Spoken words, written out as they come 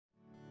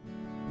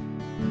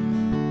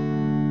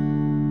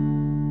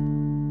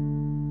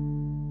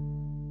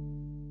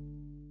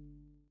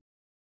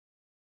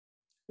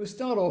We'll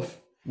start off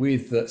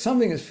with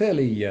something that's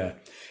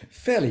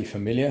fairly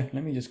familiar.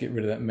 Let me just get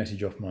rid of that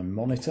message off my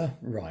monitor.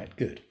 Right,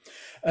 good.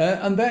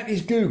 And that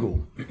is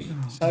Google.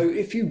 So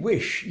if you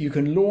wish, you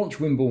can launch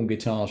Wimborne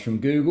Guitars from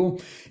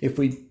Google. If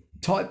we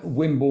type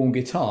Wimborne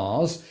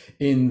Guitars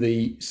in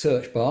the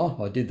search bar,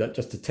 I did that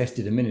just to test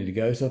it a minute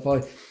ago. So if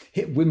I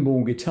hit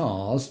Wimborne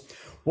Guitars,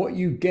 what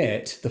you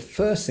get, the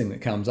first thing that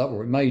comes up,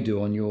 or it may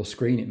do on your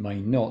screen, it may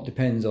not,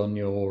 depends on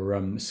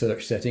your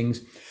search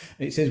settings.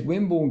 It says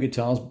Wimborne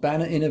Guitars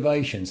Banner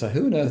Innovation. So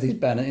who on earth is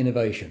Banner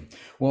Innovation?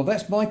 Well,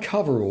 that's my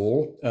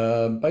coverall.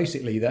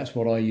 Basically, that's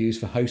what I use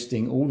for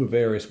hosting all the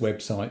various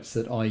websites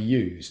that I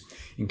use,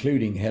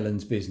 including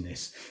Helen's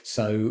business.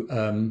 So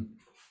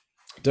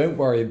don't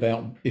worry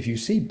about, if you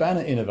see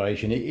Banner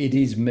Innovation, it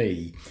is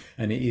me,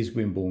 and it is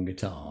Wimborne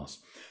Guitars.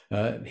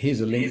 Here's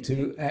a link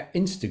to our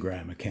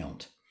Instagram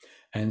account.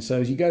 And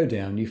so as you go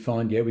down, you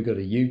find, yeah, we've got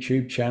a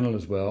YouTube channel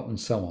as well, and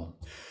so on.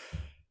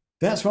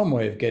 That's one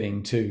way of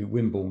getting to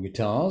Wimborne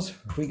Guitars.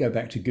 If we go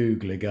back to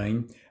Google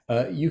again,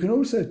 you can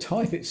also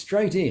type it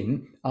straight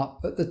in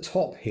up at the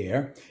top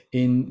here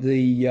in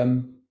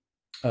the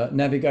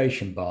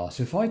navigation bar.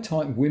 So if I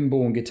type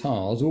Wimborne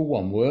Guitars, all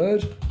one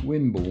word,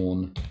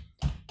 Wimborne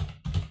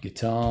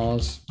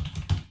guitars.co.uk,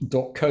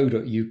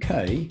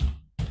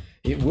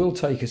 it will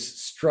take us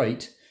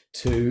straight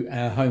to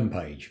our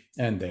homepage.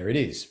 And there it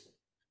is.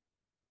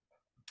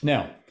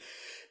 Now,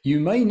 you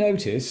may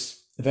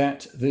notice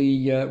that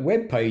the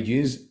web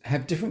pages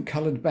have different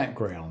coloured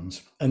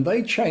backgrounds, and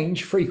they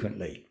change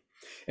frequently.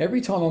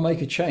 Every time I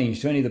make a change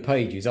to any of the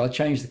pages, I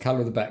change the colour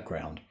of the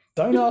background.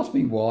 Don't ask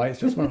me why, it's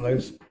just one of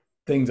those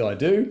things I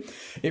do.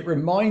 It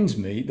reminds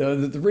me,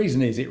 the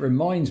reason is it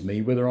reminds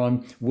me whether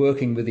I'm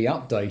working with the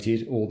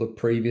updated or the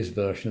previous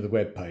version of the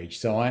web page.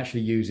 So I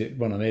actually use it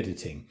when I'm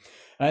editing,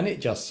 and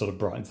it just sort of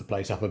brightens the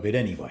place up a bit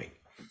anyway.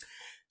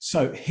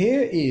 So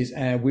here is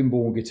our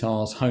Wimborne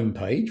Guitars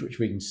homepage, which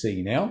we can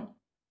see now.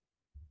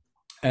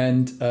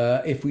 And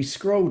if we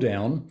scroll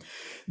down,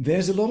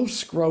 there's a lot of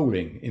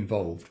scrolling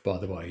involved, by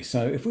the way.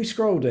 So if we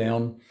scroll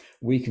down,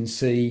 we can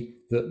see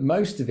that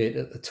most of it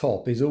at the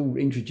top is all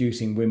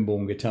introducing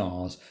Wimborne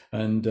Guitars,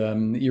 and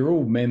you're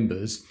all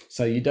members,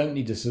 so you don't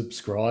need to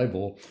subscribe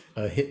or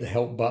hit the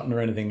help button or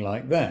anything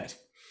like that.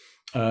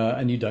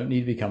 And you don't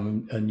need to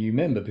become a new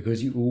member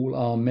because you all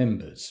are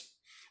members.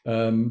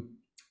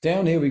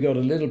 Down here, we got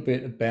a little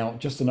bit about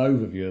just an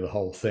overview of the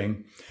whole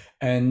thing.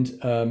 And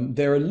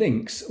there are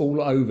links all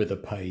over the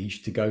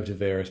page to go to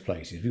various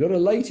places. We've got a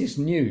latest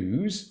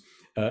news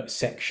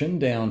section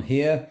down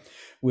here,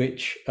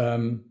 which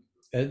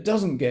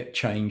doesn't get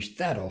changed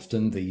that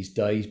often these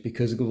days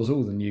because, of course,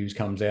 all the news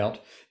comes out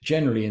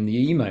generally in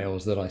the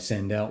emails that I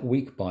send out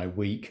week by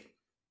week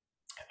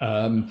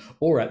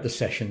or at the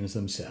sessions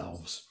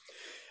themselves.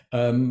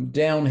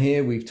 Down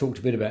here, we've talked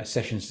a bit about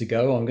sessions to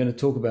go. I'm going to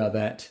talk about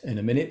that in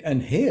a minute.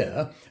 And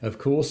here, of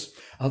course,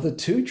 are the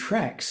two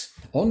tracks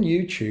on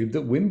YouTube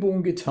that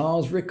Wimborne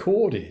Guitars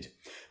recorded.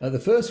 The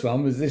first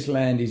one was This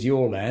Land Is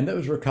Your Land. That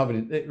was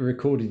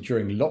recorded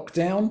during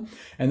lockdown.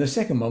 And the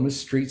second one was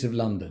Streets of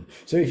London.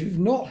 So if you've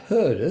not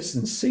heard us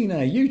and seen our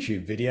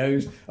YouTube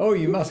videos, oh,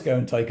 you must go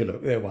and take a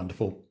look. They're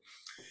wonderful.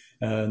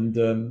 And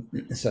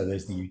so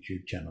there's the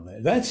YouTube channel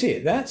there. That's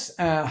it. That's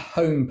our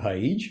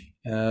homepage.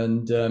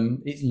 And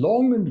it's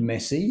long and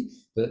messy,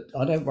 but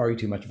I don't worry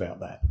too much about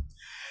that.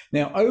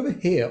 Now, over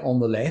here on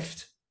the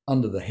left,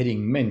 under the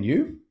heading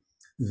menu,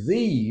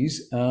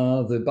 these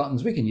are the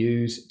buttons we can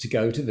use to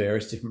go to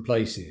various different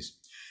places.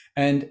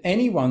 And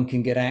anyone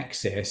can get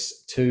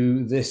access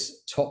to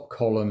this top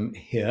column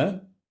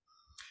here,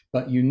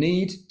 but you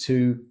need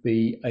to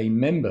be a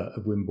member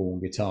of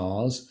Wimborne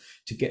Guitars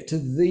to get to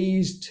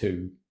these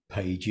two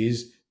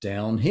pages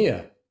down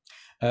here,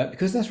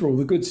 because that's where all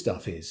the good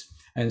stuff is.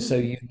 And so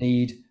you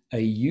need a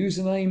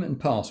username and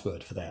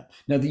password for that.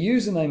 Now, the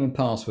username and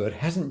password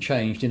hasn't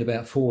changed in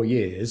about 4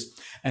 years,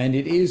 and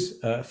it is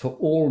for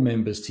all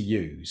members to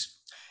use.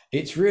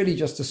 It's really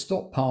just to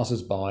stop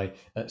passers-by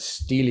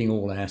stealing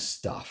all our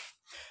stuff.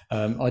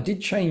 I did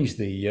change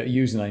the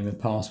username and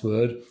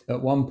password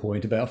at one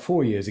point about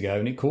 4 years ago,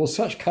 and it caused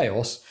such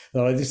chaos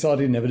that I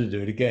decided never to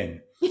do it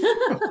again.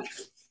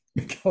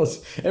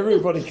 Because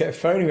everybody kept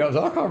phoning me up.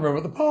 I can't remember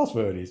what the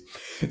password is.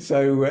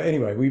 So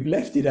anyway, we've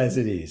left it as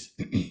it is.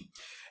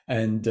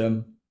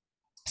 And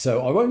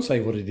so I won't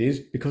say what it is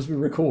because we're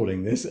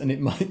recording this and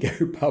it might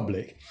go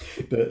public.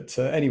 But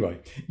anyway,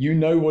 you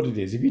know what it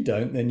is. If you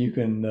don't, then you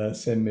can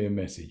send me a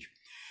message.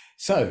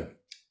 So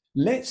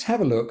let's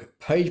have a look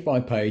page by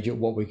page at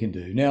what we can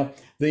do. Now,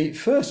 the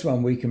first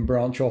one we can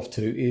branch off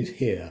to is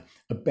here,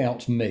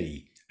 About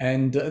Me.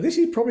 And this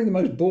is probably the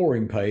most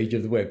boring page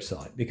of the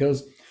website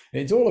because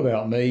it's all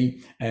about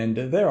me, and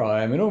there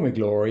I am in all my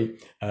glory.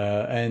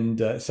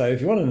 So if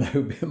you want to know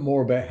a bit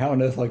more about how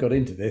on earth I got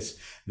into this,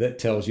 that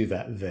tells you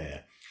that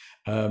there.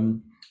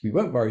 We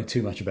won't worry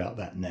too much about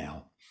that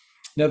now.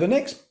 Now, the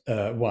next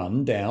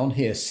one down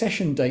here,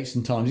 session dates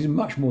and times, is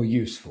much more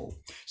useful.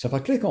 So if I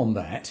click on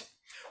that,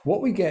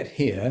 what we get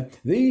here,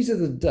 these are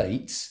the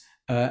dates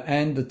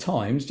and the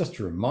times, just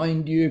to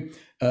remind you,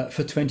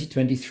 for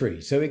 2023.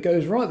 So it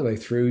goes right the way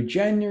through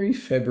January,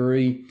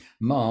 February,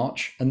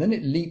 March, and then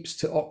it leaps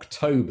to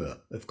October,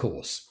 of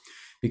course,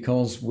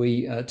 because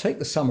we take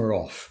the summer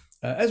off,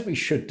 as we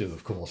should do,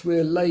 of course.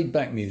 We're laid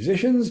back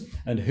musicians,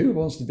 and who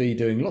wants to be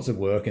doing lots of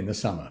work in the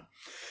summer?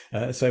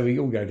 So we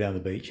all go down the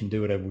beach and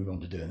do whatever we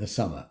want to do in the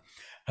summer.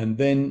 And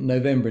then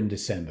November and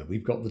December,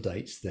 we've got the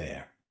dates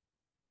there.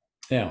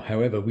 Now,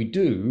 however, we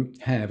do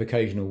have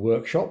occasional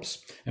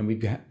workshops, and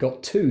we've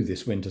got 2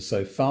 this winter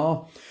so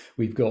far.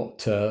 We've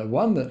got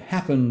one that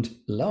happened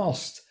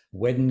last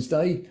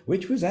Wednesday,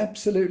 which was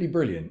absolutely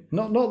brilliant.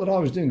 Not that I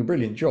was doing a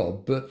brilliant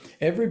job, but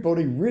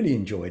everybody really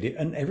enjoyed it,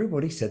 and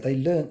everybody said they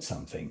learnt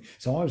something.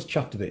 So I was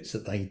chuffed to bits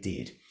that they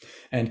did.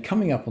 And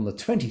coming up on the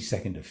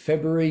 22nd of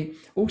February,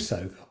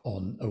 also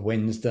on a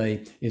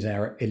Wednesday, is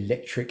our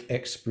electric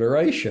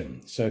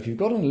exploration. So if you've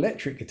got an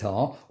electric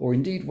guitar, or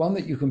indeed one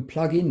that you can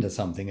plug into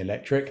something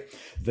electric,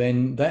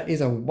 then that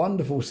is a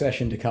wonderful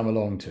session to come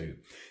along to,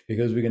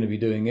 because we're going to be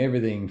doing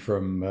everything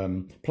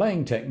from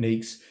playing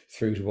techniques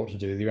through to what to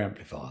do with your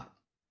amplifier.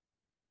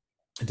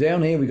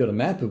 Down here we've got a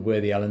map of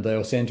where the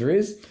Allendale Centre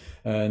is,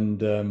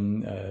 and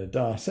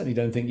I certainly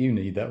don't think you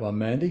need that one,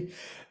 Mandy.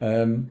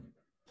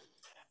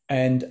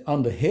 And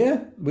under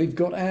here, we've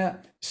got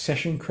our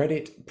session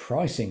credit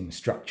pricing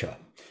structure.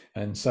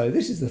 And so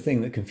this is the thing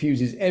that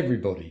confuses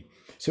everybody.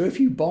 So if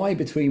you buy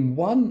between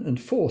 1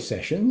 and 4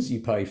 sessions, you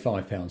pay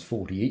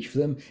 £5.40 each for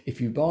them. If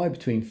you buy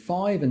between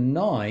 5 and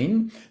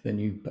 9, then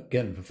you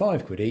get them for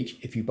 £5 each.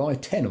 If you buy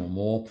 10 or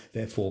more,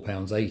 they're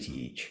 £4.80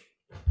 each.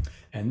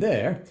 And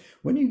there,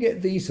 when you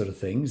get these sort of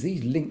things,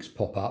 these links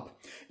pop up,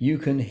 you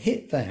can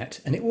hit that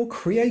and it will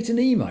create an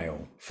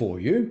email for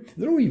you.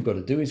 That all you've got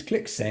to do is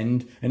click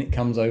send and it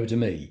comes over to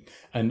me,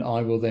 and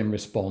I will then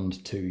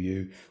respond to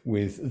you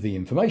with the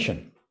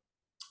information.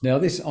 Now,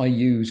 this I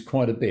use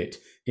quite a bit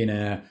in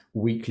our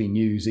weekly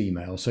news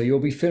email, so you'll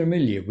be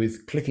familiar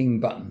with clicking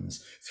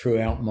buttons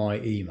throughout my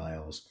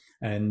emails.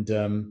 And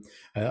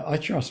I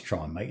just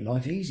try and make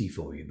life easy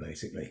for you,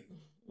 basically.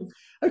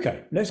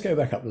 Okay, let's go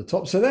back up to the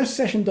top. So that's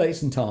session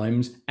dates and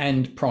times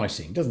and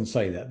pricing. Doesn't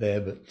say that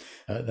there, but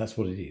that's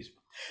what it is.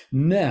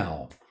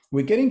 Now,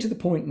 we're getting to the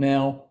point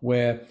now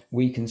where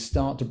we can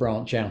start to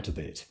branch out a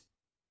bit.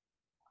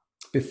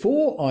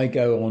 Before I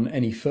go on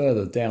any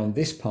further down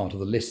this part of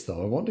the list,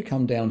 though, I want to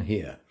come down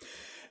here.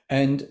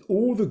 And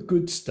all the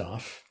good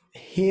stuff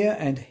here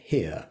and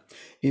here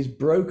is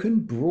broken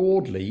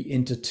broadly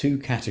into 2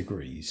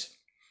 categories.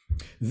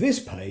 This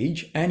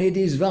page, and it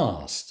is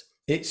vast.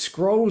 It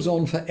scrolls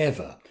on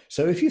forever.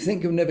 So if you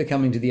think you're never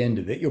coming to the end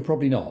of it, you're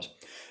probably not.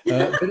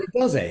 But it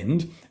does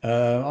end,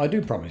 I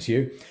do promise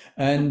you.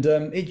 And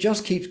it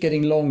just keeps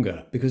getting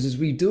longer, because as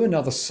we do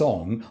another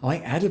song, I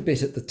add a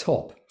bit at the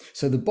top.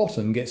 So the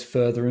bottom gets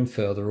further and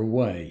further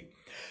away.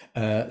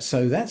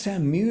 So that's our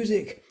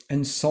music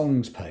and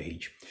songs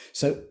page.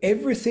 So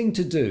everything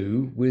to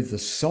do with the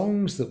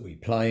songs that we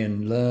play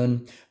and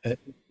learn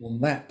on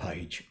that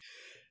page.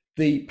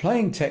 The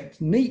playing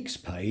techniques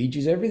page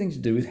is everything to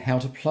do with how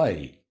to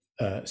play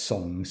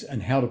songs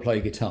and how to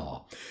play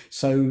guitar.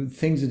 So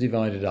things are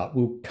divided up.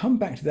 We'll come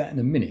back to that in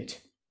a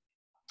minute.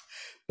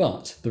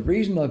 But the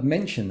reason I've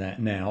mentioned that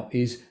now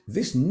is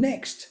this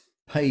next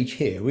page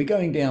here. We're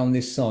going down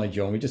this side,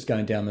 John. We're just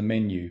going down the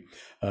menu.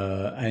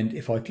 And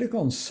if I click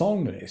on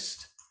song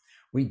list,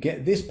 we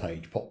get this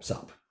page pops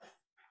up.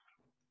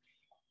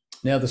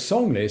 Now, the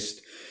song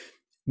list,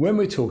 when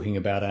we're talking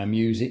about our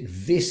music,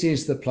 this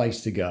is the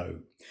place to go,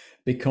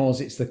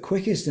 because it's the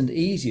quickest and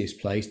easiest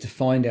place to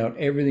find out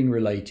everything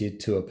related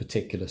to a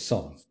particular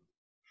song.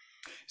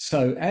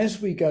 So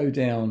as we go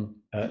down,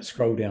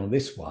 scroll down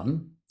this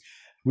one,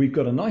 we've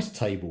got a nice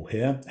table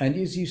here. And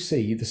as you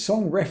see, the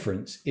song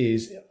reference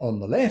is on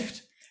the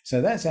left.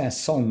 So that's our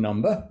song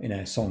number in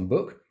our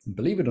songbook. And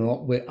believe it or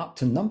not, we're up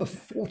to number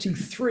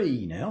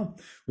 43 now.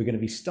 We're going to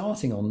be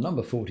starting on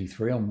number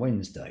 43 on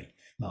Wednesday.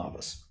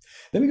 Marvellous.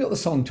 Then we've got the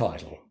song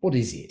title. What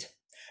is it?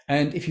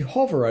 And if you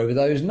hover over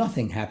those,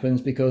 nothing happens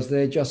because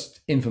they're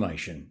just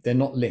information. They're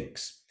not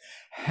links.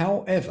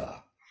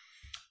 However,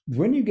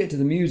 when you get to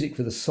the music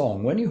for the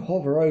song, when you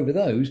hover over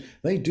those,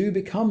 they do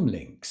become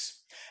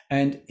links.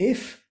 And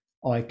if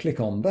I click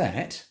on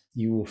that,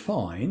 you will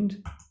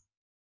find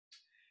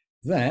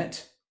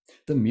that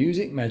the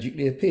music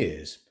magically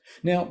appears.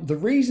 Now, the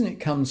reason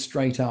it comes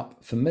straight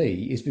up for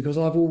me is because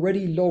I've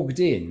already logged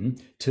in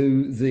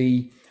to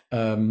the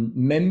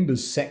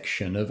members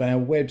section of our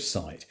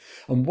website.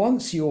 And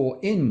once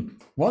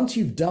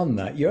you've done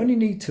that, you only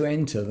need to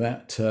enter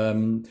that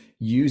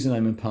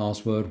username and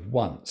password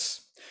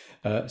once.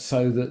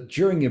 So that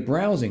during your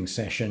browsing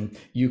session,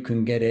 you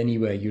can get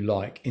anywhere you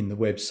like in the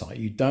website.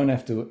 You don't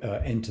have to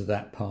enter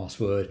that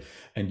password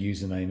and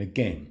username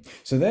again.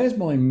 So there's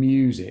my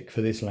music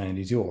for This Land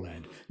Is Your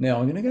Land. Now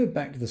I'm going to go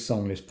back to the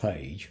song list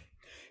page,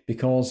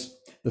 because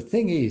the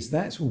thing is,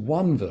 that's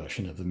one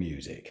version of the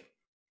music.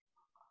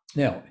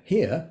 Now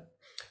here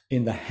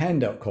in the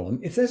handout column,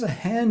 if there's a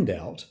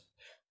handout,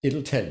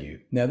 it'll tell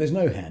you. Now there's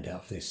no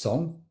handout for this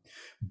song.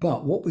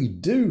 But what we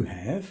do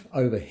have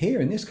over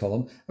here in this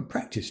column, a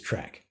practice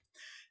track.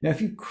 Now,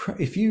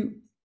 if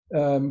you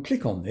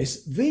click on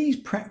this, these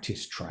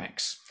practice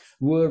tracks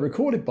were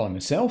recorded by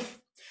myself.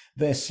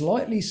 They're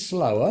slightly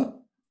slower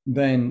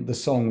than the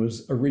song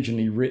was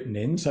originally written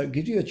in, so it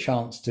gives you a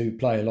chance to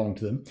play along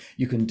to them.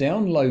 You can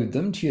download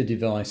them to your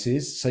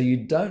devices, so you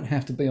don't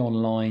have to be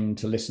online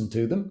to listen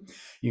to them.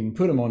 You can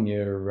put them on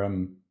your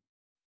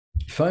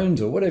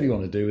phones or whatever you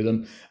want to do with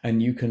them,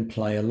 and you can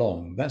play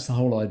along. That's the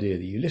whole idea,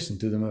 that you listen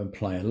to them and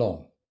play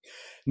along.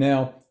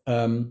 Now,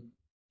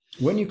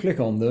 when you click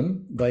on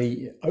them,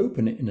 they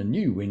open it in a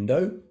new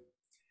window.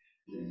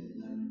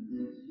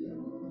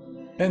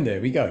 And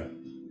there we go.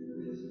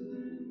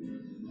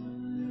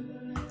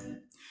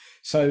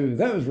 So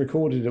that was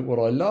recorded at what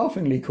I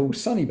laughingly call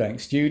Sunnybank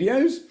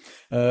Studios,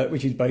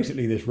 which is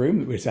basically this room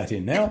that we're sat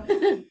in now.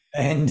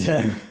 And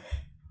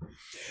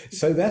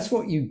so that's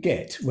what you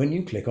get when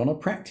you click on a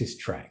practice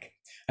track.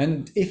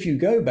 And if you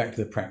go back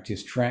to the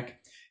practice track,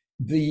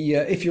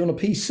 if you're on a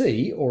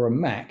PC or a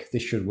Mac,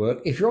 this should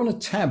work. If you're on a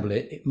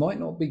tablet, it might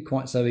not be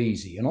quite so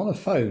easy. And on a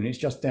phone, it's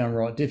just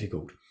downright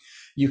difficult.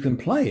 You can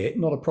play it,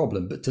 not a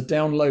problem, but to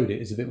download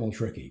it is a bit more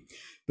tricky.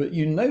 But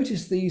you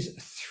notice these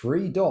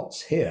 3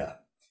 dots here.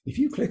 If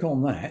you click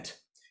on that,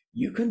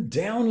 you can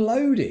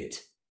download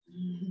it.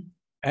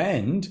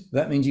 And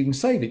that means you can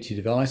save it to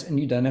your device and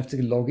you don't have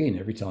to log in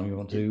every time you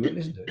want to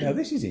listen to it. Now,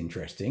 this is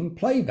interesting.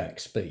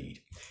 Playback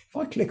speed. If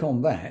I click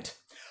on that,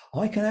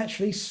 I can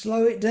actually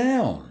slow it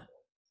down.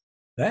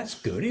 That's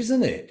good,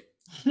 isn't it?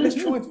 Let's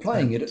try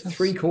playing it at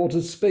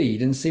 3/4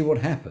 speed and see what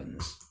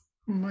happens.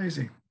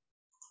 Amazing.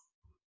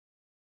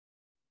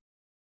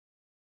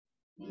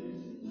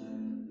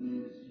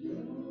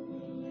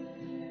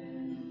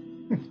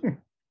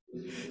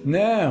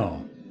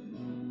 Now,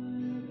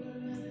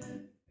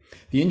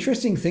 the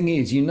interesting thing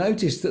is you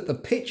notice that the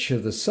pitch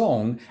of the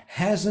song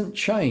hasn't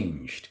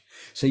changed.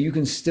 So you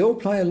can still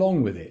play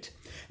along with it.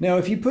 Now,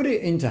 if you put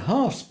it into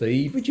half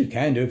speed, which you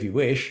can do if you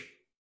wish,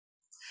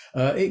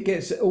 it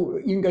gets,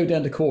 you can go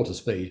down to 1/4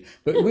 speed,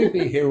 but we'd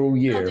be here all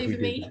year if we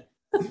did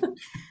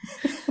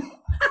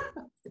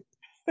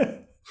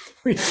that.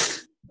 we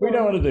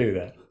don't want to do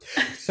that.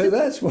 So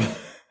that's what,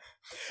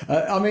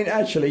 I mean,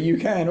 actually, you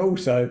can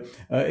also,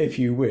 if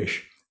you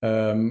wish,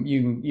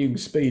 you can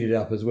speed it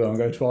up as well and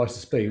go twice the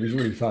speed, which is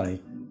really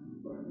funny.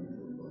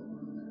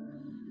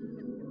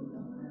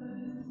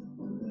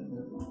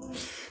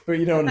 But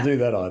you don't want to do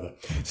that either.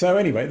 So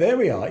anyway, there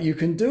we are. You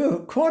can do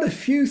quite a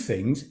few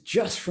things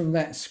just from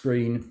that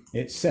screen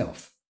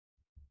itself.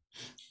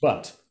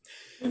 But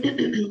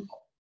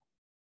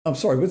I'm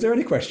sorry, was there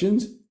any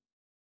questions?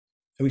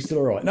 Are we still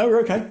all right? No,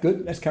 we're okay.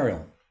 Good. Let's carry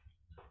on.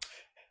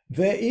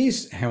 There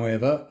is,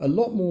 however, a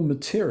lot more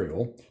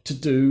material to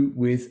do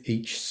with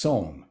each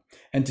song.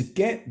 And to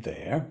get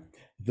there,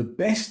 the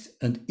best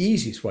and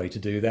easiest way to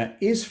do that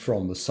is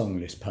from the song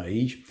list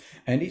page.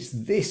 And it's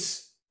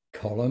this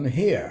column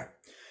here.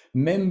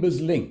 Members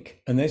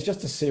link, and there's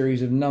just a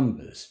series of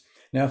numbers.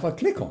 Now, if I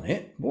click on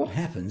it, what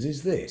happens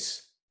is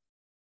this.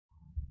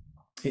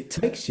 It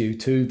takes you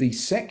to the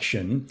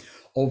section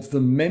of the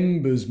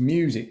members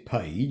music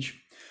page,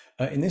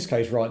 in this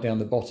case, right down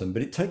the bottom,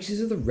 but it takes you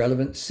to the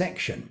relevant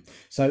section.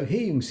 So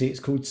here you can see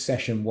it's called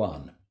session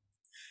 1.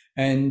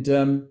 And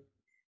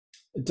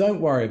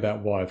don't worry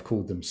about why I've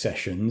called them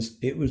sessions.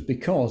 It was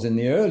because in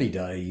the early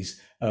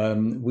days,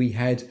 we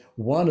had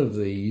one of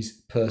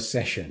these per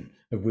session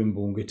of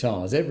Wimborne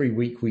Guitars. Every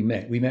week we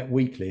met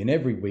weekly, and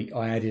every week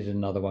I added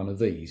another one of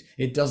these.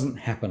 It doesn't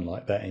happen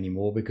like that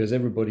anymore because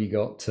everybody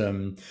got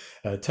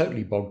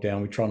totally bogged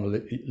down with trying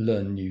to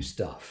learn new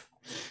stuff.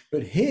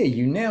 But here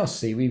you now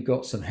see we've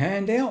got some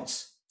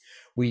handouts,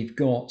 we've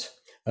got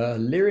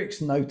lyrics,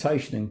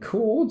 notation and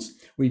chords,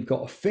 we've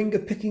got a finger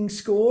picking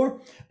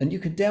score, and you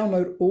can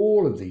download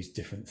all of these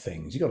different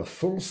things. You've got a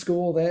full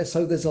score there,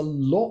 so there's a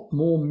lot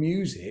more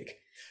music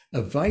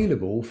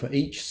available for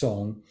each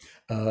song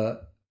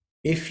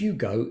if you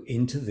go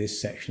into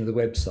this section of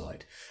the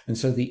website. And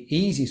so the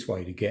easiest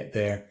way to get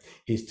there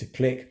is to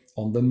click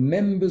on the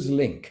members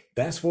link.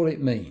 That's what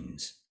it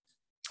means.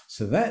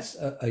 So that's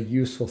a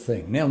useful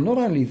thing. Now, not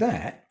only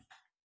that,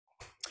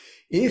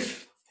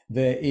 if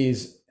there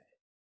is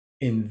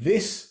in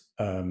this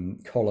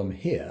column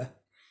here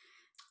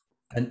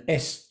an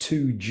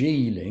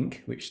S2G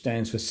link, which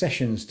stands for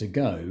sessions to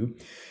go,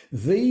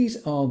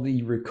 these are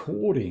the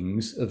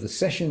recordings of the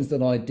sessions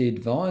that I did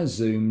via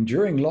Zoom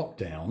during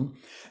lockdown.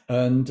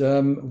 And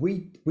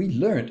we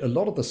learnt a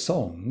lot of the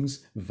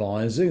songs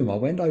via Zoom. I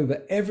went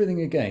over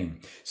everything again.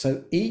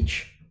 So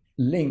each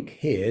link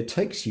here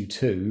takes you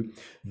to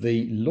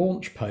the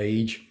launch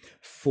page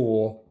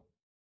for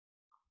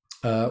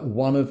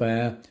one of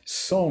our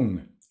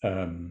song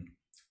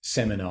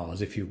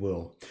seminars, if you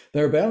will.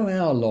 They're about an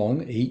hour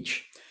long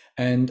each,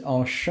 and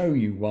I'll show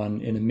you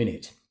one in a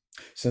minute.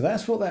 So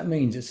that's what that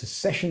means. It's a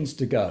sessions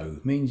to go.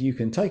 It means you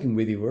can take them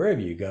with you wherever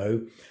you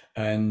go.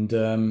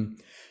 And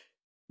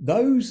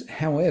those,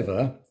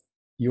 however,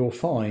 you'll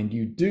find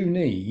you do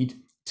need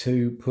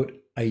to put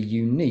a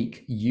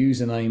unique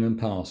username and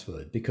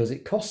password because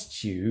it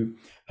costs you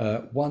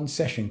 1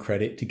 session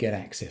credit to get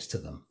access to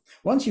them.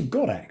 Once you've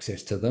got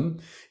access to them,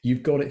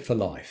 you've got it for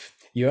life.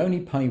 You only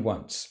pay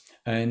once.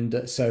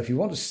 And so if you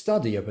want to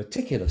study a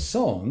particular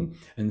song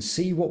and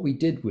see what we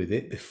did with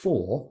it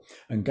before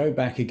and go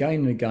back again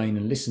and again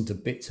and listen to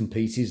bits and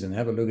pieces and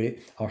have a look at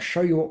it, I'll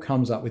show you what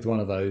comes up with one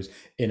of those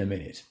in a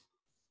minute.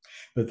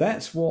 But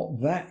that's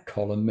what that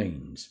column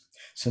means.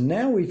 So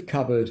now we've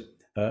covered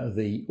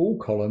the all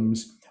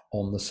columns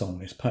on the song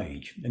list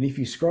page. And if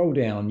you scroll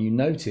down, you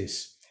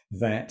notice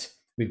that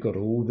we've got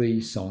all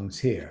these songs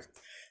here.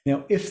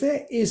 Now, if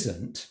there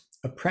isn't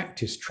a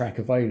practice track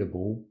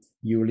available,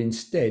 you will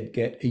instead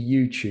get a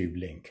YouTube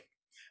link.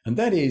 And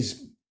that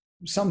is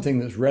something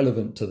that's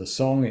relevant to the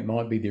song. It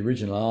might be the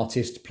original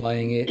artist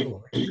playing it,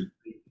 or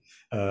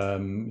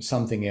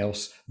something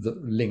else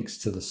that links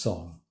to the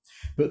song.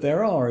 But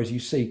there are, as you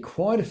see,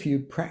 quite a few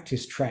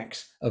practice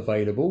tracks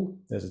available.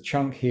 There's a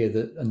chunk here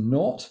that are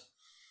not,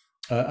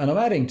 and I'm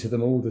adding to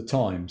them all the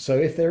time. So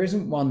if there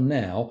isn't one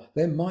now,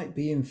 there might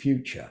be in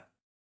future.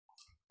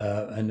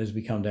 And as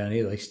we come down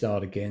here, they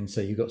start again.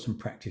 So you've got some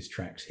practice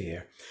tracks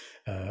here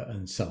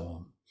and so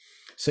on.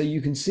 So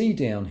you can see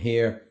down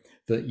here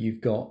that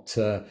you've got,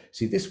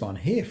 see this one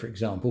here, for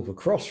example, for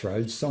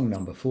Crossroads, song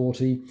number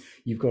 40,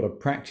 you've got a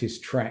practice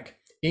track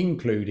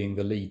including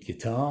the lead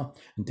guitar,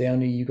 and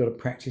down here you've got a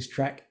practice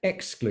track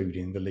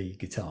excluding the lead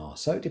guitar.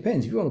 So it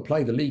depends. If you want to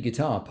play the lead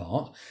guitar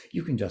part,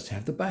 you can just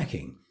have the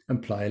backing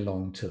and play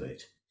along to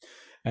it.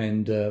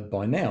 And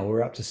by now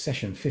we're up to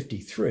session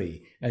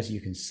 53, as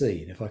you can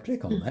see. And if I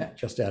click on that,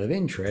 just out of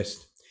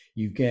interest,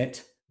 you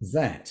get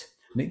that.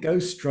 And it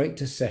goes straight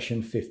to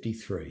session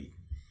 53.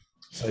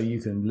 So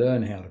you can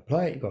learn how to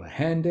play it. You've got a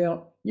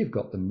handout, you've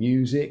got the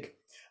music,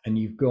 and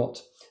you've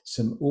got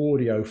some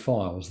audio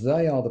files.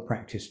 They are the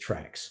practice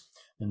tracks.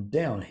 And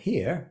down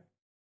here,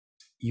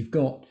 you've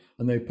got,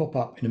 and they pop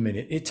up in a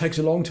minute. It takes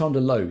a long time to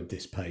load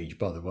this page,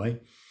 by the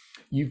way.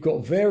 You've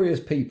got various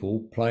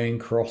people playing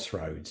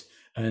Crossroads.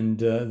 And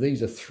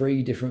these are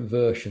 3 different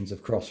versions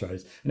of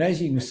Crossroads. And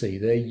as you can see,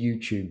 they're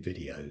YouTube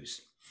videos.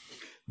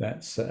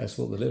 That's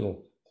what the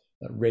little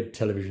red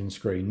television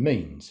screen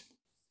means.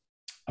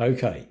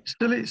 Okay.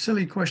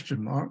 Silly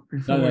question, Mark.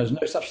 No, there's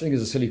no such thing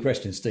as a silly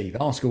question, Steve.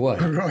 Ask away.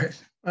 Right.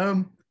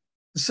 The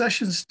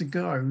sessions to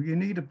go, you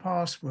need a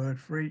password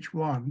for each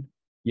one.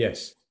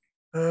 Yes.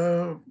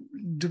 Do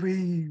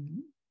we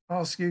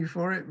ask you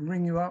for it,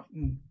 ring you up?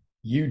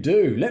 You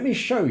do. Let me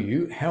show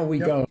you how we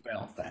go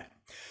about that.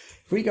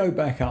 If we go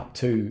back up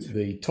to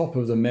the top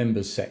of the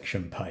members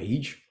section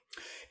page,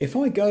 if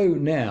I go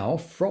now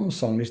from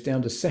song list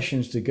down to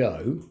sessions to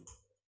go,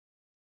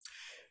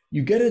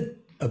 you get a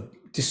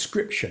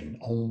description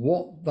on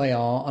what they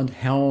are and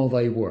how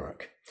they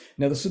work.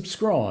 Now the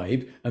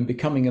subscribe and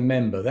becoming a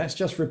member, that's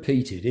just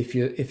repeated.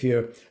 If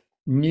you're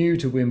new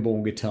to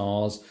Wimborne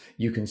Guitars,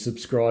 you can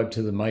subscribe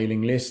to the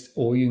mailing list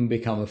or you can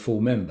become a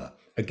full member.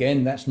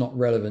 Again, that's not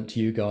relevant to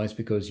you guys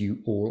because you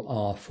all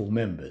are full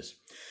members.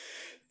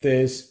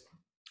 There's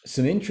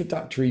some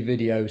introductory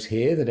videos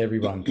here that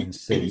everyone can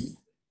see.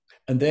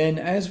 And then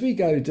as we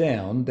go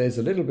down, there's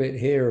a little bit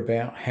here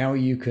about how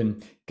you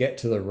can get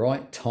to the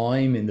right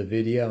time in the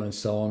video and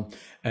so on,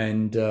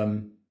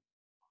 and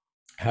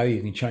how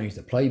you can change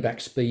the playback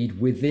speed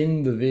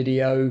within the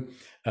video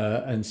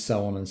and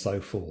so on and so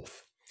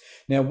forth.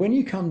 Now, when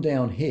you come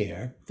down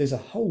here, there's a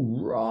whole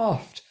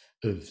raft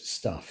of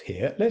stuff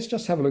here. Let's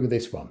just have a look at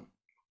this one.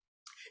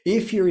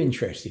 If you're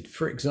interested,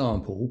 for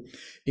example,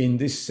 in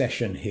this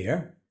session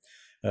here,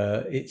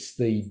 it's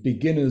the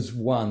Beginners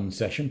 1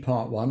 session,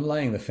 part 1,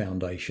 laying the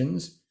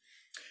foundations.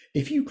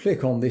 If you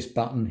click on this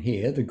button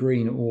here, the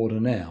green order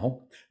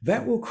now,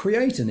 that will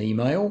create an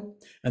email,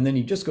 and then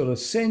you've just got to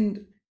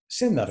send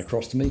that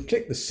across to me.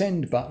 Click the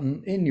send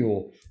button in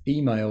your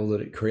email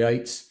that it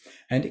creates,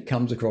 and it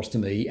comes across to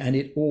me and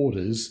it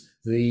orders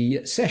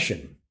the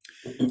session.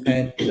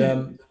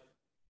 And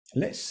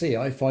let's see,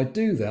 if I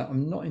do that,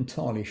 I'm not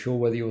entirely sure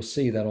whether you'll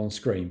see that on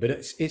screen, but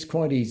it's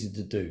quite easy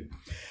to do.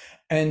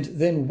 And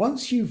then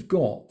once you've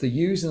got the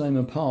username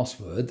and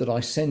password that I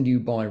send you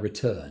by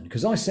return,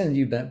 because I send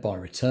you that by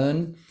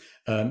return,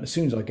 as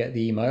soon as I get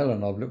the email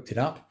and I've looked it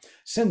up,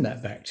 send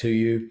that back to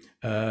you,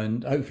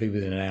 and hopefully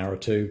within an hour or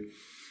two.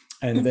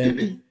 And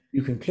then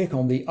you can click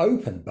on the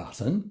open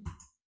button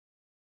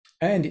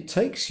and it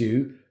takes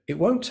you, it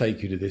won't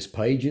take you to this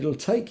page, it'll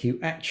take you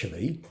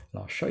actually,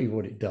 and I'll show you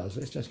what it does.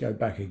 Let's just go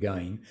back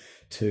again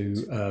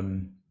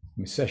to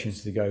my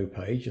sessions to go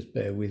page. Just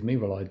bear with me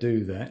while I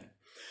do that.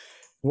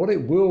 What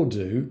it will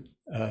do,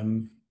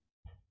 the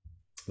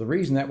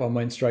reason that one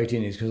went straight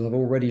in is because I've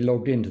already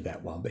logged into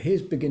that one. But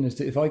here's beginners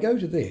to, if I go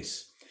to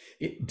this,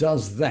 it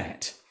does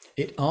that.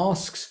 It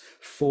asks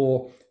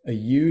for a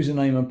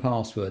username and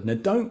password. Now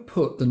don't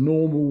put the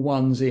normal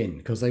ones in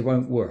because they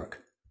won't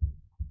work.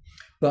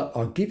 But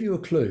I'll give you a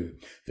clue.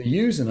 The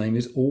username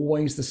is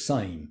always the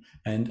same.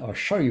 And I'll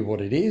show you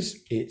what it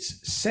is.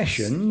 It's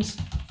sessions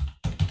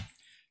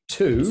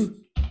to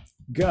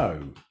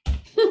go.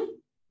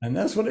 And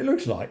that's what it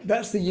looks like.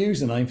 That's the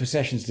username for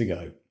sessions to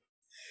go.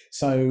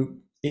 So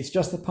it's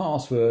just the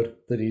password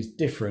that is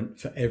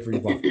different for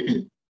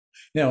everyone.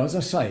 Now, as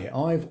I say,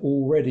 I've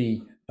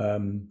already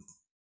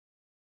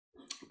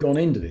gone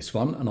into this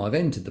one and I've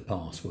entered the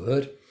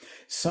password.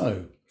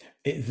 So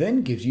it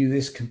then gives you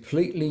this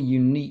completely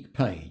unique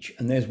page.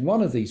 And there's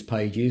one of these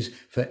pages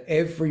for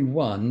every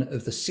one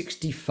of the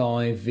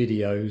 65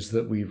 videos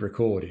that we've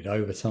recorded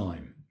over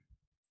time.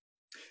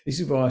 This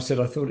is why I said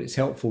I thought it's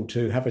helpful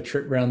to have a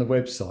trip around the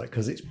website,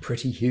 because it's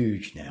pretty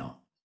huge now.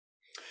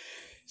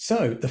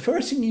 So the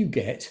first thing you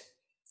get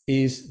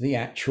is the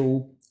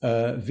actual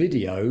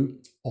video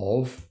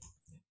of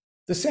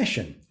the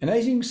session. And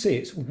as you can see,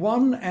 it's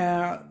 1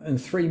 hour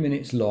and 3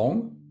 minutes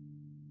long.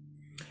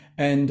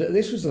 And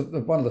this was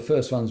one of the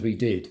first ones we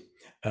did.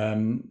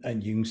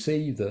 And you can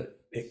see that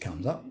it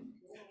comes up.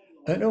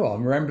 Oh,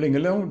 I'm rambling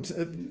along.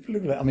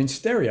 Look at that. I'm in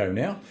stereo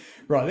now.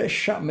 Right, let's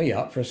shut me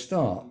up for a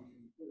start.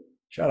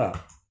 Shut up.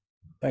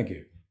 Thank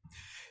you.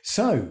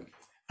 So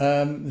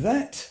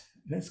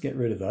let's get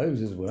rid of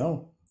those as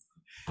well.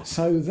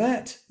 So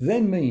that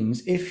then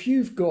means if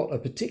you've got a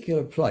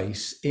particular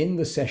place in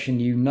the session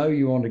you know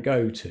you want to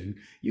go to,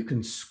 you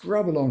can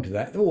scrub along to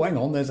that. Oh, hang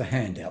on, there's a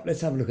handout.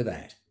 Let's have a look at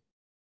that.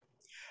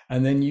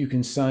 And then you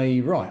can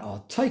say, right,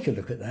 I'll take a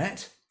look at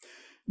that.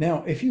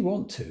 Now, if you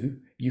want to,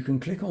 you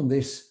can click on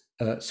this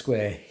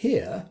square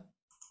here.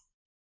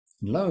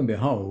 Lo and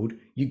behold,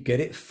 you get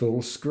it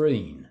full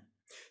screen.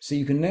 So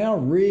you can now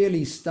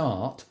really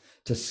start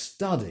to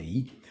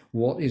study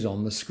what is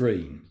on the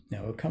screen.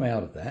 Now we'll come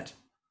out of that.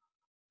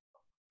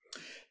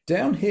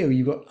 Down here,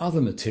 you've got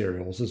other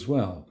materials as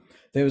well.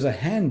 There was a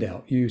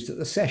handout used at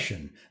the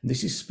session. And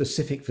this is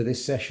specific for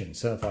this session.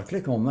 So if I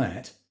click on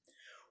that,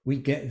 we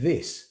get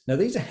this. Now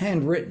these are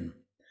handwritten,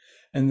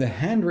 and they're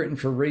handwritten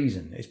for a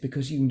reason. It's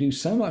because you can do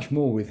so much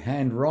more with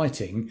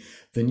handwriting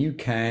than you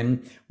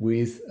can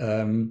with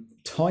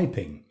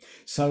typing.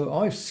 So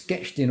I've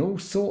sketched in all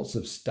sorts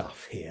of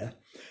stuff here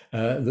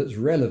that's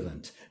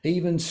relevant,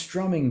 even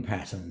strumming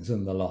patterns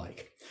and the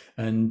like,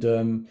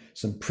 and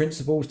some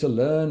principles to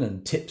learn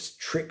and tips,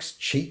 tricks,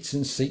 cheats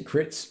and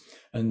secrets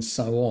and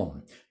so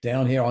on.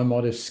 Down here I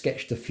might have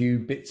sketched a few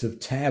bits of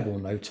tab or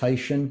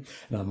notation,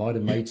 and I might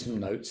have made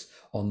some notes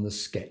on the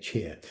sketch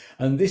here.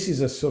 And this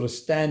is a sort of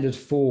standard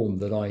form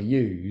that I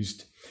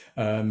used,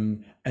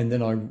 and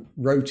then I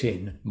wrote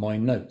in my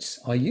notes.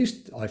 I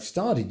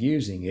started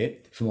using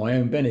it for my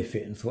own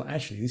benefit and thought,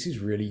 actually, this is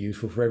really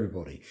useful for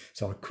everybody.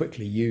 So I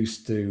quickly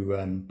used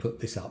to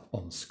put this up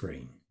on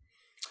screen.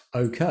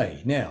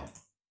 Okay, now,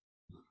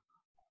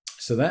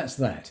 so that's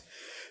that.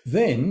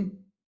 Then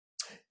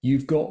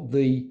you've got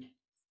the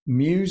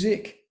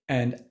music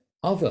and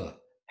other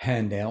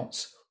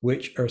handouts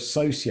which are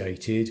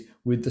associated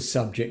with the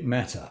subject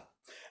matter.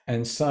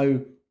 And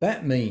so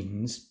that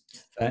means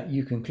that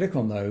you can click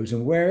on those,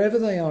 and wherever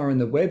they are in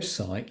the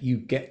website, you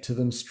get to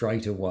them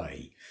straight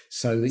away,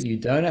 so that you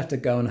don't have to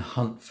go and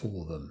hunt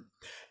for them.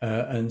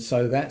 And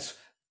so that's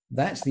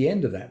the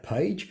end of that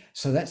page.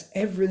 So that's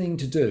everything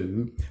to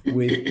do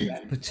with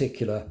that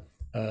particular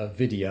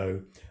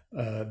video,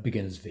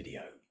 beginner's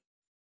video.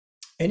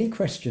 Any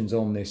questions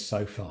on this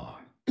so far?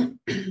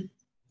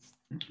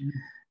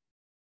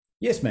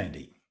 Yes,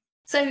 Mandy.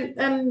 So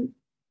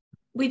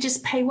we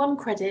just pay 1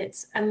 credit,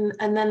 and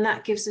then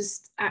that gives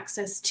us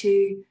access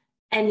to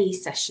any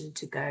session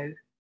to go.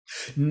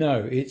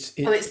 No, it's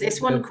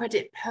 1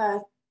 credit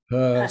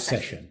per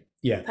session.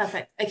 Yeah.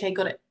 Perfect. Okay,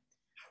 got it.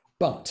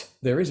 But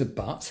there is a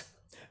but.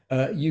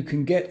 You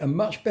can get a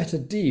much better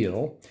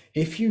deal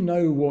if you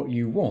know what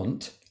you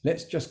want.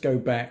 Let's just go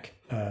back.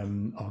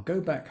 I'll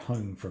go back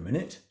home for a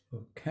minute.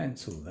 We'll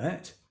cancel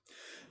that.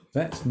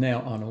 That's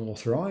now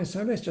unauthorized.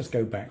 So let's just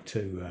go back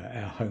to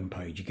our home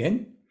page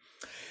again.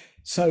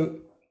 So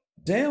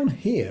down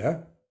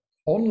here,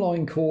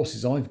 online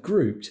courses, I've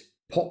grouped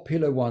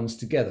popular ones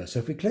together. So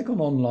if we click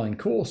on online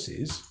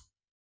courses,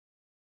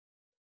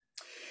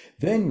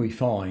 then we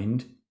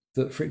find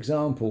that, for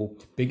example,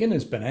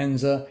 Beginner's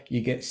Bonanza,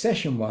 you get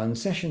session 1,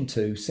 session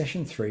 2,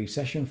 session 3,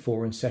 session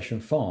 4, and session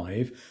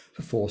 5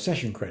 for 4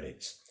 session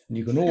credits. And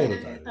you can order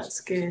those.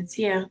 That's good,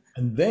 yeah.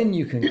 And then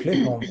you can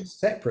click on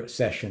separate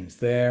sessions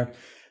there.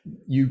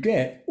 You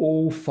get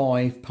all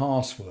 5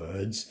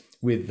 passwords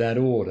with that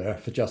order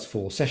for just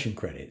 4 session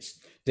credits.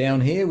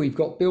 Down here, we've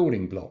got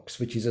Building Blocks,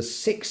 which is a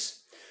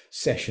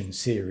 6-session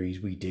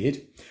series we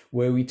did,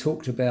 where we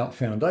talked about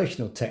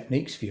foundational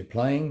techniques for your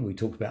playing. We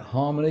talked about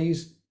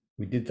harmonies.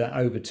 We did that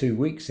over 2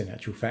 weeks, in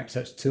actual fact. So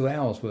that's 2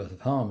 hours worth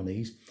of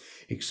harmonies,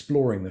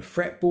 exploring the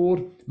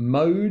fretboard,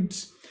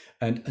 modes,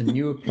 and a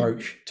new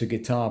approach to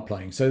guitar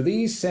playing. So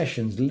these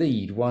sessions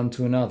lead one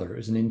to another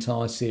as an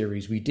entire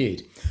series we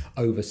did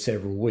over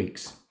several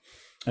weeks.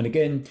 And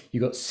again,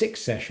 you've got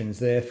 6 sessions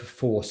there for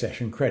 4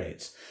 session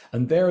credits.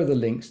 And there are the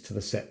links to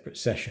the separate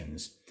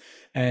sessions.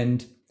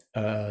 And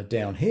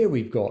down here,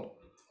 we've got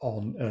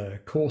on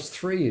course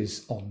 3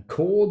 is on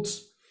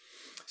chords.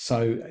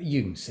 So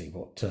you can see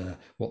what the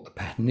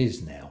pattern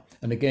is now.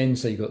 And again,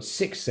 so you've got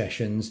 6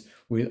 sessions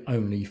with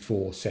only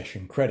 4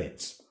 session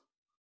credits.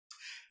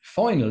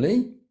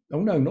 Finally,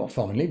 oh no, not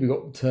finally, we've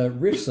got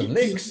riffs and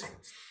licks.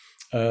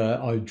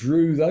 I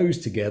drew those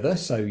together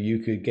so you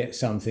could get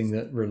something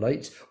that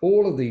relates.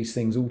 All of these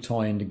things all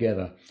tie in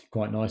together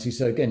quite nicely.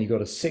 So again, you've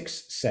got a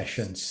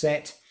 6-session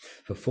set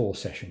for 4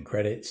 session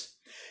credits.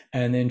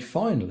 And then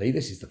finally,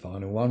 this is the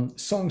final one,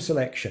 song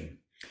selection.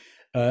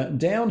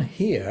 Down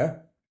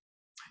here,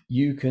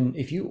 you can,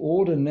 if you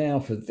order now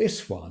for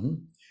this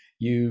one,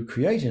 you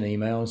create an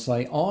email and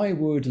say, I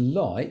would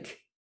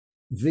like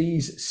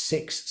these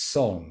 6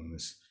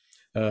 songs.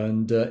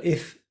 And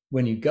if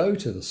when you go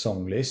to the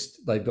song list,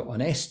 they've got an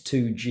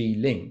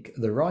S2G link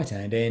at the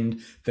right-hand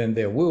end, then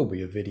there will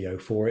be a video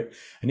for it.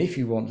 And if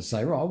you want to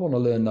say, right, I want to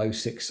learn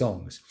those 6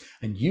 songs,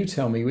 and you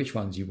tell me which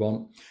ones you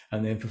want,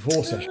 and then for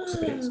 4 session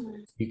credits,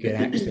 you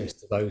get access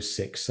to those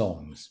 6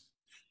 songs.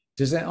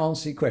 Does that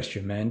answer your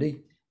question,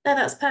 Mandy? No,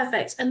 that's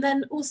perfect. And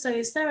then also,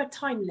 is there a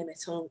time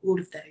limit on all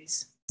of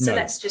those? So No.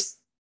 let's just,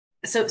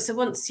 so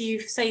once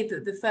you've say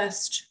that the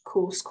first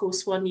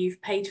course 1,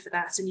 you've paid for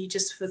that, and you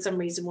just for some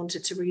reason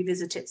wanted to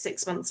revisit it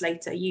 6 months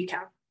later, you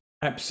can.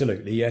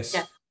 Absolutely, yes.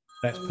 Yeah.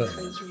 That's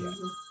perfect.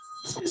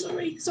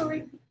 Yeah.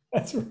 Sorry.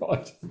 That's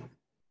right.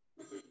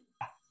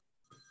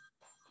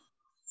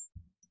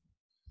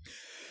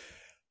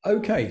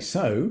 Okay,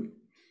 so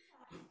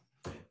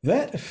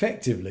that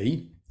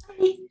effectively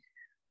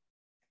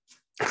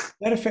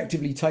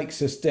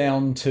takes us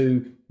down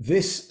to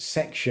this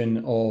section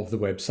of the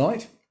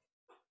website.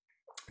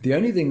 The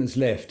only thing that's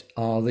left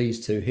are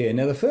these 2 here.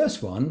 Now, the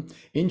first one,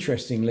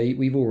 interestingly,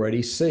 we've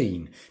already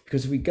seen,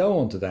 because if we go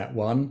on to that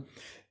one,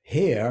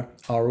 here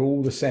are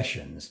all the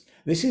sessions.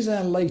 This is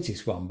our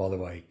latest one, by the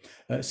way.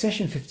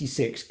 Session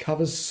 56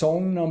 covers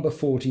song number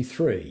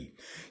 43.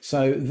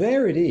 So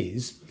there it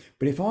is.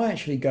 But if I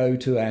actually go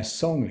to our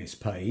song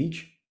list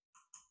page,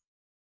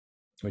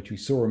 which we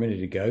saw a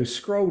minute ago,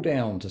 scroll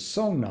down to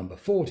song number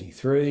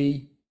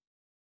 43.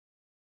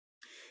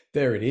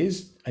 There it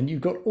is, and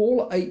you've got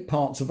all 8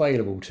 parts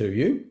available to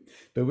you,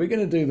 but we're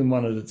going to do them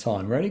one at a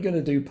time. We're only going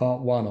to do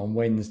part 1 on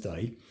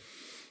Wednesday.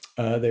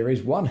 There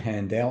is one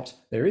handout,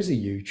 there is a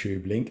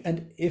YouTube link,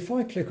 and if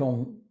I click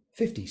on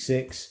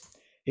 56,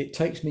 it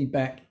takes me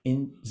back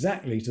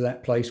exactly to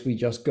that place we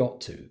just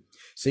got to.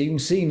 So you can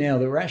see now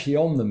that we're actually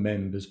on the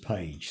members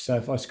page. So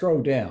if I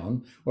scroll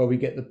down, well, we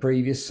get the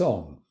previous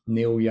song,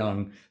 Neil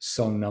Young,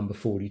 song number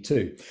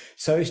 42.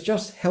 So it's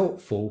just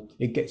helpful.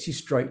 It gets you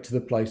straight to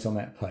the place on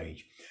that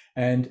page.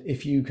 And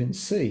if you can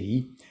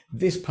see,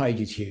 this page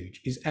is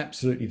huge. It's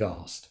absolutely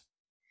vast.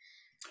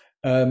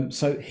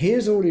 So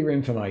here's all your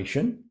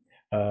information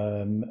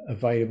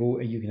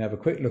available. You can have a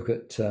quick look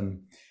at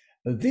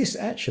this.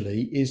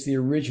 Actually is the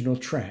original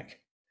track,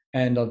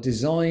 and I've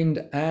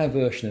designed our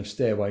version of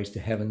Stairway to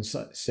Heaven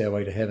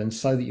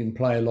so that you can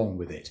play along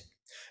with it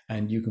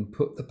and you can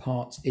put the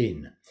parts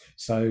in.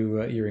 So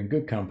you're in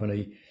good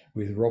company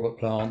with Robert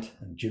Plant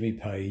and Jimmy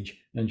Page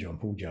and John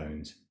Paul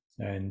Jones.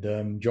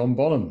 And John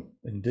Bonham,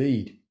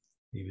 indeed,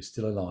 he was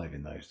still alive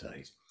in those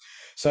days.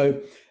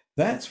 So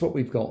that's what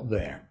we've got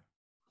there.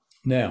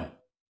 Now,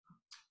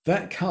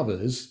 that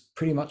covers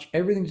pretty much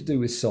everything to do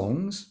with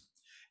songs,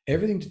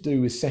 everything to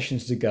do with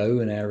sessions to go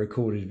and our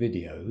recorded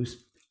videos.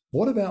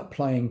 What about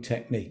playing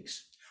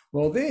techniques?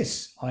 Well,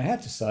 this, I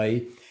had to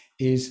say,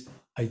 is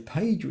a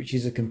page which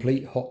is a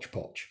complete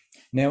hodgepodge.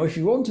 Now, if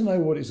you want to know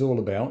what it's all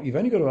about, you've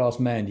only got to ask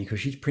Mandy, because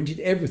she's printed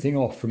everything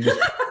off from this.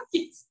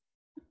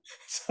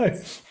 So I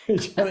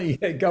think you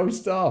get a gold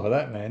star for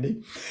that,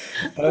 Mandy.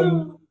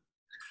 So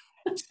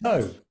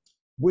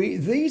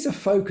these are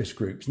focus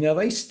groups. Now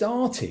they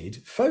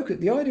started,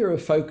 the idea of a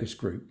focus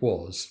group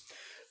was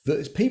that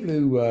it's people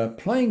who were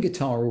playing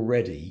guitar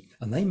already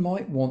and they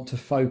might want to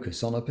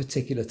focus on a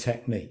particular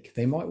technique.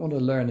 They might want to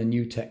learn a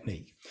new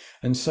technique.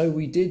 And so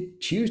we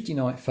did Tuesday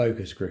night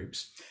focus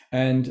groups,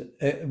 and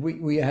it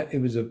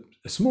was a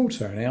small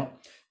turnout,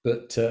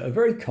 but a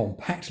very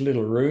compact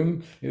little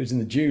room. It was in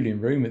the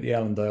Julian room at the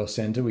Allendale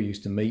Centre we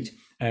used to meet,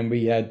 and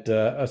we had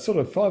a sort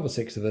of 5 or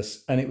 6 of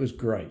us, and it was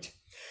great.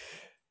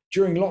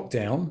 During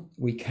lockdown,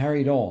 we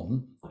carried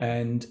on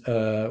and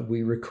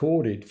we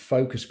recorded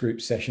focus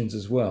group sessions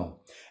as well.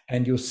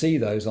 And you'll see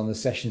those on the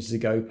Sessions to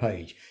Go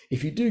page.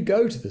 If you do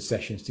go to the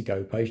Sessions to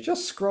Go page,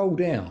 just scroll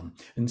down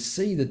and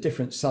see the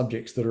different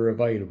subjects that are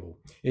available.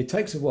 It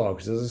takes a while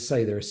because, as I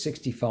say, there are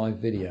 65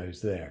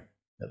 videos there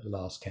at the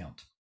last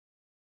count.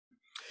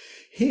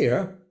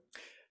 Here,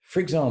 for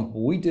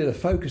example, we did a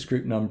focus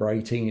group number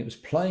 18. It was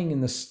playing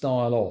in the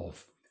style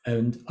of,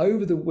 and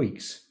over the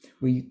weeks,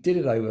 we did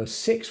it over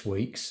 6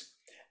 weeks.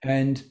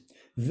 And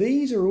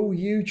these are all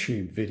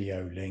YouTube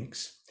video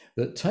links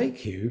that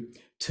take you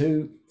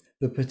to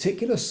the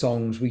particular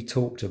songs we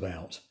talked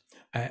about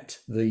at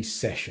the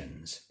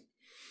sessions.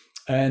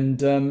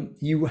 And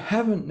you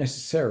haven't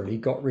necessarily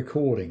got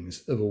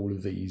recordings of all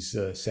of these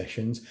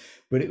sessions,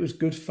 but it was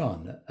good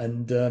fun.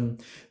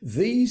 And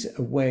these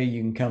are where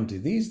you can come to.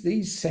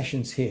 These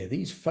sessions here,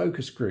 these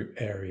focus group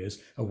areas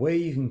are where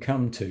you can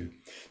come to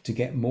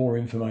get more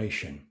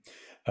information.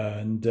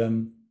 And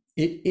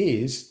it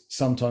is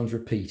sometimes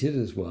repeated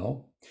as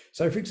well.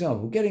 So, for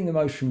example, getting the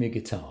most from your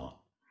guitar.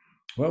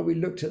 Well, we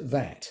looked at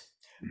that.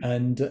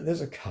 And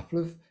there's a couple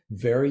of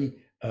very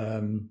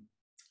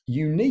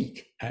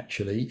unique,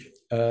 actually,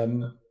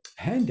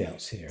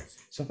 handouts here.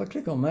 So if I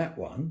click on that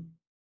one,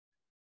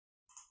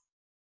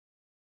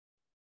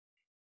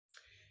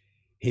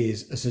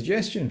 here's a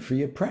suggestion for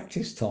your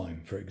practice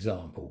time, for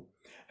example.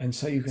 And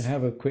so you can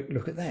have a quick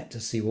look at that to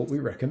see what we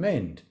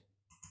recommend.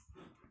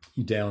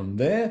 Down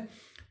there,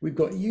 we've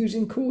got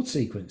using chord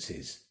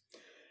sequences.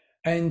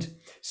 And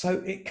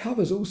so it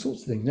covers all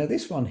sorts of things. Now,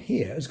 this one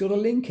here has got a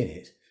link in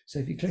it. So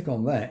if you click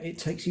on that, it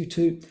takes you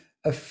to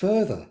a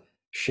further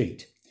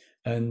sheet,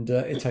 and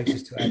it takes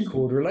us to our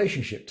chord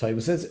relationship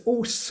table. So there's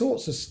all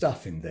sorts of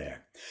stuff in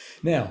there.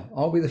 Now,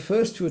 I'll be the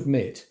first to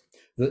admit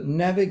that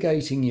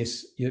navigating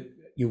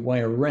your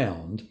way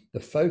around the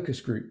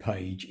focus group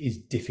page is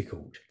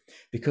difficult,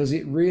 because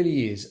it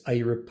really is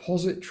a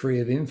repository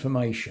of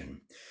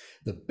information.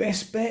 The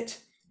best bet,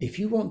 if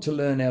you want to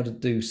learn how to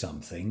do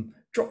something,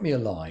 drop me a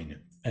line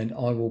and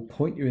I will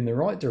point you in the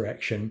right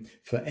direction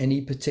for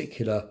any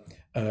particular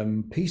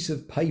piece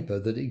of paper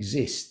that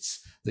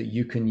exists that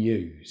you can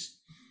use.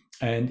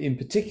 And in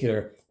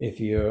particular, if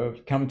you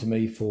come to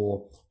me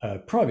for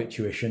private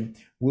tuition,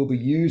 we'll be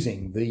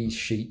using these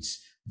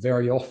sheets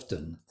very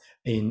often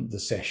in the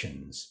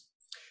sessions.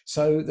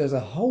 So there's a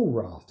whole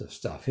raft of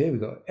stuff here. We've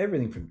got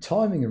everything from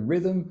timing and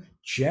rhythm,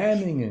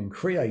 jamming and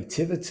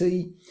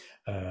creativity.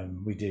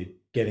 We did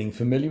getting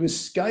familiar with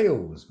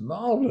scales,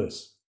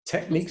 marvelous.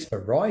 Techniques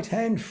for right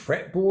hand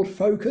fretboard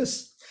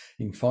focus.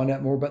 You can find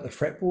out more about the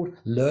fretboard,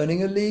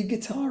 learning a lead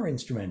guitar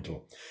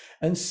instrumental,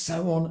 and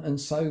so on and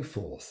so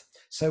forth.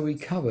 So we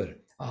covered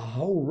a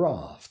whole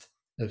raft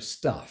of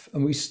stuff,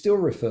 and we still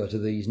refer to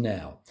these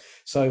now.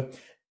 So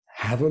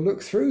have a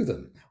look through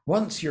them.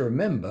 Once you're a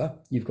member,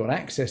 you've got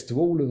access to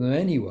all of them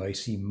anyway,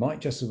 so you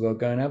might just as well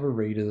go and have a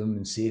read of them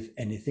and see if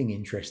anything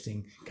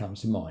interesting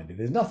comes to mind. If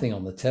there's nothing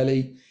on the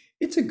telly,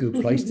 it's a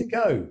good place to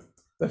go,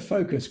 the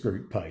focus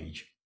group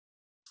page.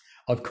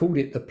 I've called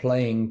it the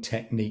playing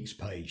techniques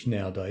page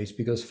nowadays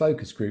because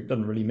focus group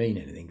doesn't really mean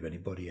anything to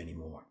anybody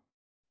anymore.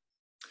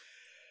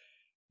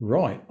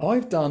 Right,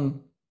 I've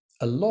done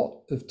a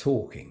lot of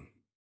talking.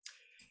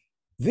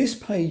 This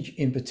page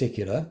in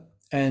particular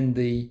and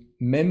the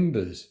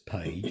members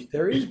page,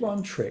 there is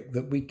one trick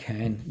that we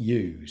can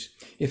use.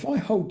 If I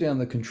hold down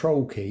the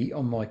control key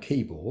on my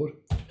keyboard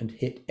and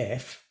hit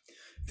F,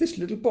 this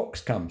little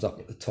box comes up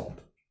at the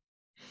top.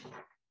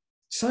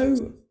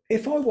 So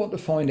if I want to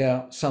find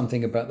out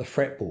something about the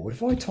fretboard,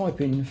 if I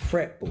type in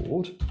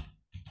fretboard,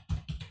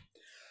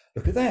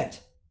 look at that.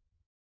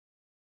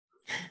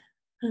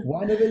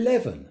 1 of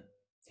 11.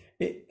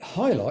 It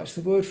highlights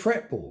the word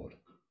fretboard.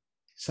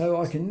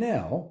 So I can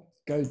now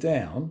go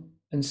down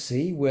and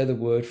see where the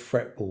word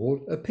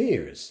fretboard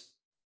appears.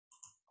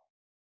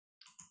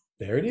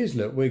 There it is.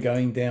 Look, we're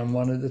going down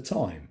one at a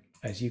time,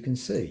 as you can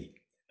see.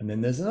 And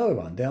then there's another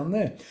one down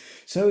there.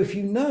 So if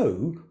you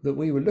know that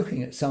we were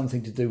looking at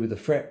something to do with the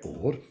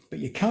fretboard, but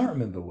you can't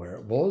remember where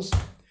it was,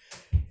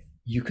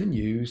 you can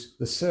use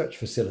the search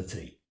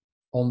facility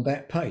on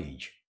that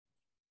page.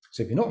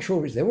 So if you're not sure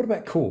if it's there, what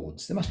about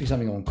chords? There must be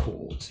something on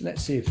chords.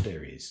 Let's see if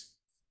there is.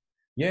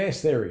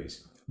 Yes, there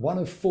is. 1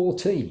 of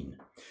 14.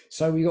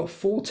 So we got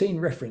 14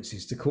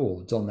 references to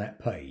chords on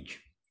that page.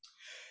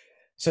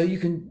 So you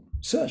can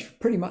search for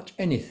pretty much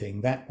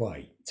anything that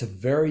way. It's a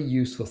very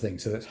useful thing.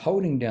 So that's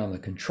holding down the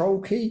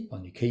control key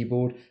on your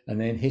keyboard and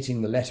then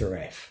hitting the letter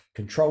F,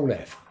 control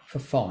F for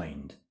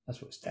find.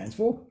 That's what it stands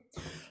for.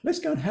 Let's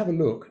go and have a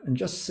look and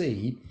just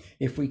see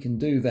if we can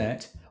do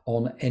that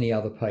on any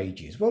other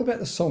pages. What about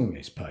the song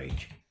list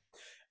page?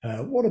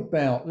 What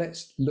about,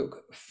 let's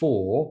look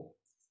for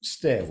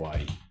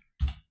Stairway.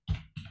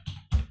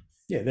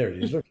 Yeah, there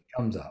it is. Look, it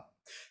comes up.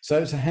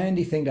 So it's a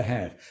handy thing to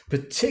have,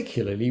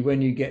 particularly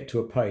when you get to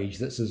a page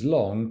that's as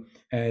long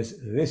as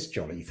this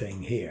jolly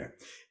thing here,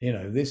 you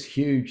know, this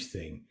huge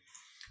thing.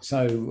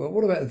 So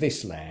what about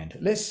this land?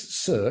 Let's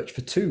search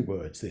for 2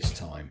 words this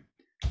time.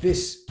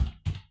 This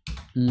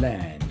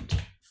land.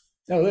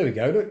 Oh, there we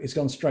go. Look, it's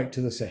gone straight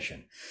to the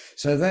session.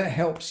 So that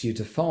helps you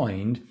to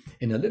find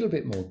in a little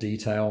bit more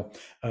detail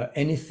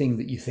anything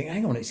that you think,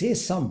 hang on, it's here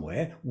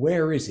somewhere.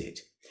 Where is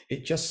it?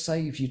 It just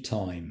saves you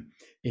time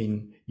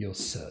in your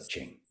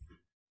searching.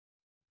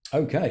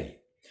 Okay.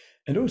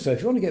 And also,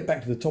 if you want to get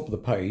back to the top of the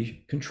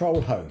page,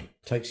 Control Home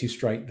takes you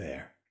straight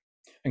there.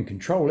 And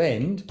Control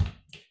End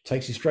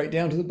takes you straight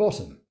down to the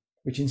bottom,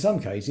 which in some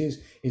cases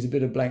is a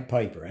bit of blank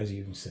paper, as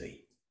you can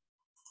see.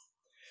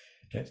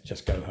 Let's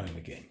just go home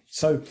again.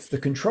 So the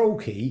control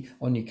key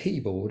on your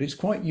keyboard is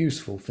quite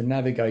useful for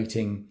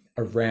navigating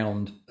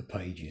around the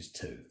pages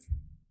too.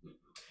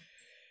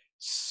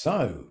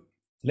 So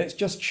let's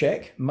just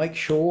check, make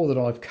sure that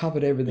I've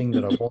covered everything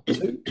that I want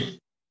to.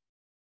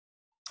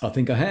 I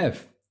think I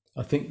have.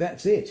 I think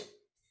that's it.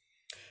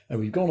 And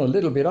we've gone a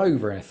little bit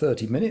over our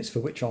 30 minutes, for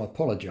which I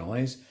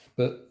apologise,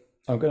 but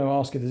I'm going to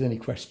ask if there's any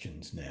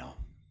questions now.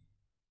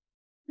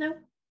 No.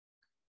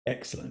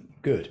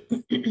 Excellent. Good.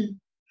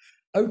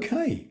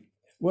 Okay.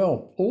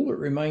 Well, all that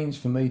remains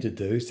for me to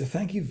do is to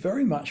thank you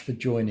very much for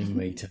joining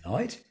me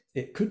tonight.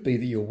 It could be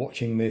that you're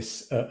watching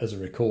this as a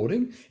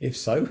recording. If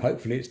so,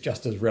 hopefully it's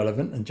just as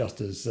relevant and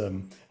just as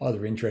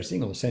either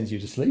interesting or sends you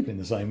to sleep in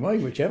the same way,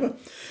 whichever.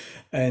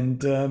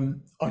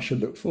 And I shall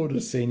look forward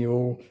to seeing you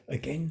all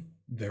again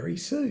very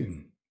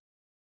soon.